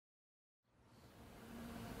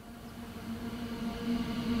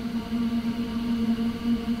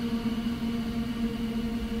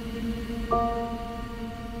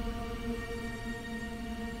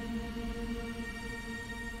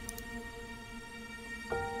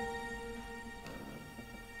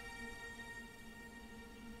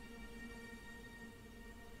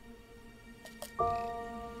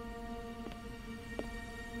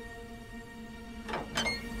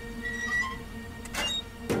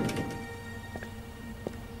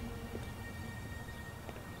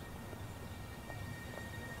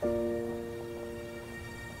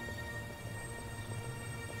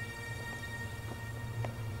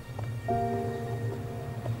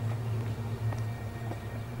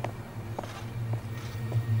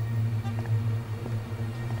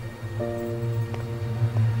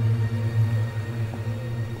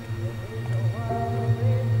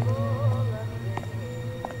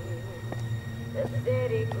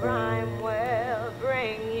crime will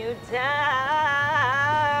bring you down.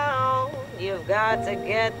 You've got to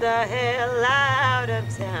get the hell out of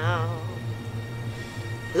town.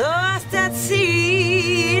 Lost at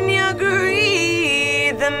sea in your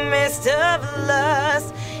greed, the mist of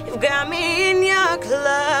lust. You've got me in your clutch.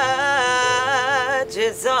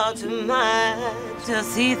 It's all too much. You'll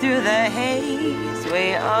see through the haze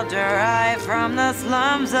we all derive from the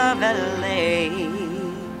slums of LA.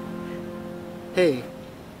 Hey,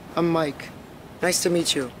 I'm Mike. Nice to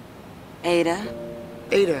meet you. Ada?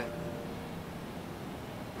 Ada.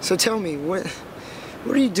 So tell me, what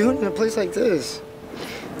are you doing in a place like this?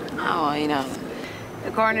 Oh, well, you know,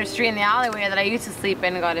 the corner street in the alleyway that I used to sleep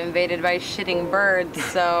in got invaded by shitting birds,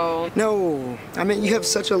 so... No, I mean, you have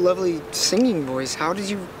such a lovely singing voice. How did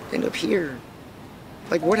you end up here?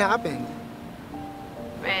 Like, what happened?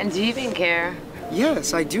 Man, do you even care?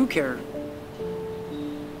 Yes, I do care.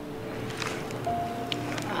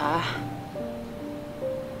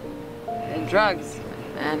 Drugs,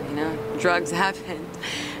 man, you know, drugs happen.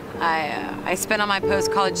 I spent all my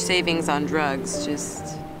post-college savings on drugs,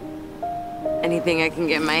 just anything I can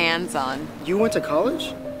get my hands on. You went to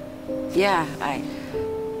college? Yeah,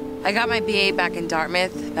 I got my BA back in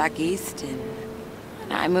Dartmouth, back east, and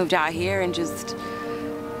I moved out here and just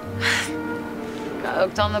got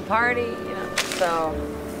hooked on the party, you know, so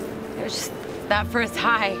it was just that first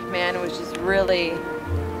high, man, it was just really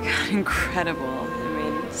incredible.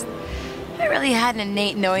 I really had an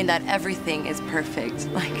innate knowing that everything is perfect,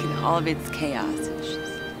 like in all of its chaos. It's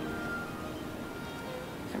just...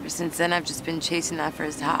 Ever since then, I've just been chasing that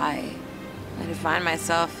first high. I to find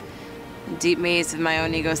myself in deep maze of my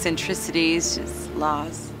own egocentricities, just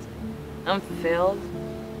lost, unfulfilled.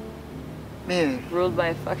 Man. Ruled by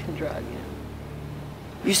a fucking drug, you know.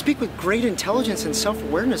 You speak with great intelligence and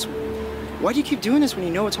self-awareness. Why do you keep doing this when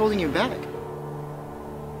you know it's holding you back?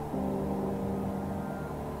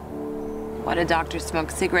 Why do doctors smoke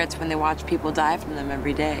cigarettes when they watch people die from them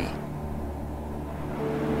every day?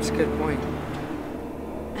 That's a good point.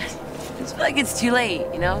 I just feel like it's too late,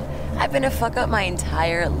 you know? I've been a fuck up my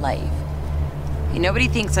entire life. Nobody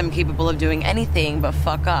thinks I'm capable of doing anything but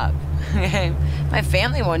fuck up. My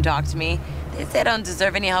family won't talk to me. They say I don't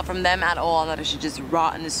deserve any help from them at all, and that I should just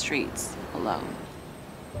rot in the streets alone.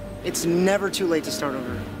 It's never too late to start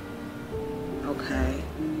over. Okay.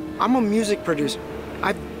 I'm a music producer.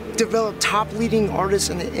 I've developed top leading artists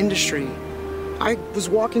in the industry. I was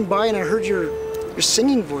walking by and I heard your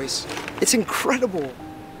singing voice. It's incredible.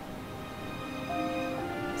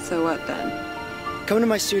 So what then? Come to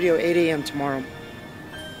my studio 8 a.m. tomorrow.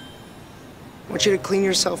 I want you to clean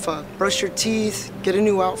yourself up, brush your teeth, get a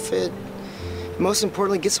new outfit, and most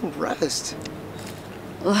importantly, get some rest.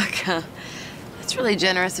 Look, that's really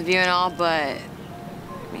generous of you and all, but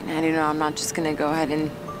I mean, I do know I'm not just gonna go ahead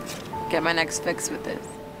and get my next fix with this.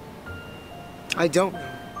 I don't know.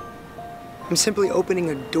 I'm simply opening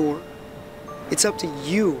a door. It's up to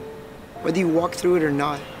you, whether you walk through it or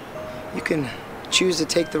not. You can choose to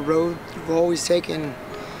take the road you've always taken.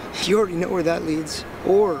 You already know where that leads.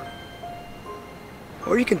 Or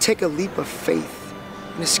you can take a leap of faith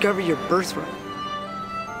and discover your birthright.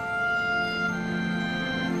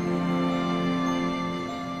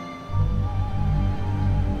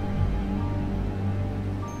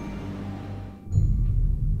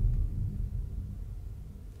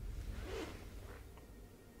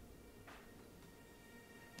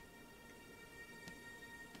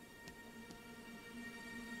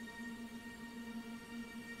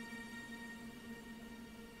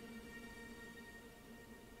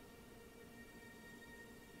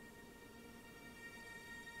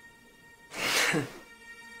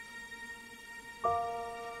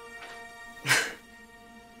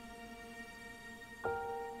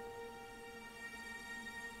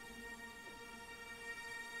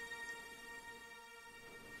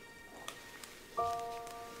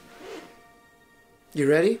 You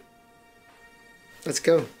ready? Let's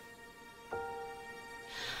go.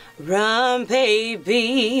 Run,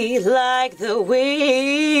 baby, like the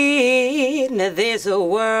wind. This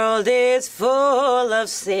world is full of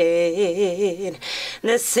sin.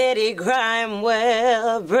 The city crime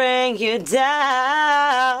will bring you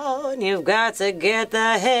down. You've got to get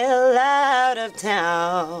the hell out of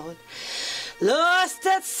town. Lost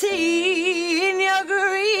at sea in your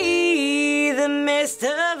greed, the mist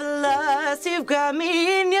of lust. You've got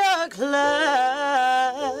me in your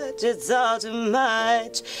clutch. It's all too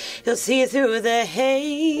much. You'll see through the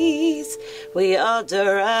haze. We all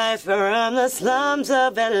derive from the slums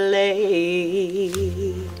of LA.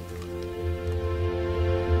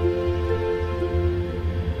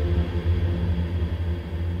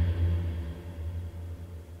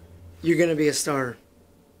 You're gonna be a star.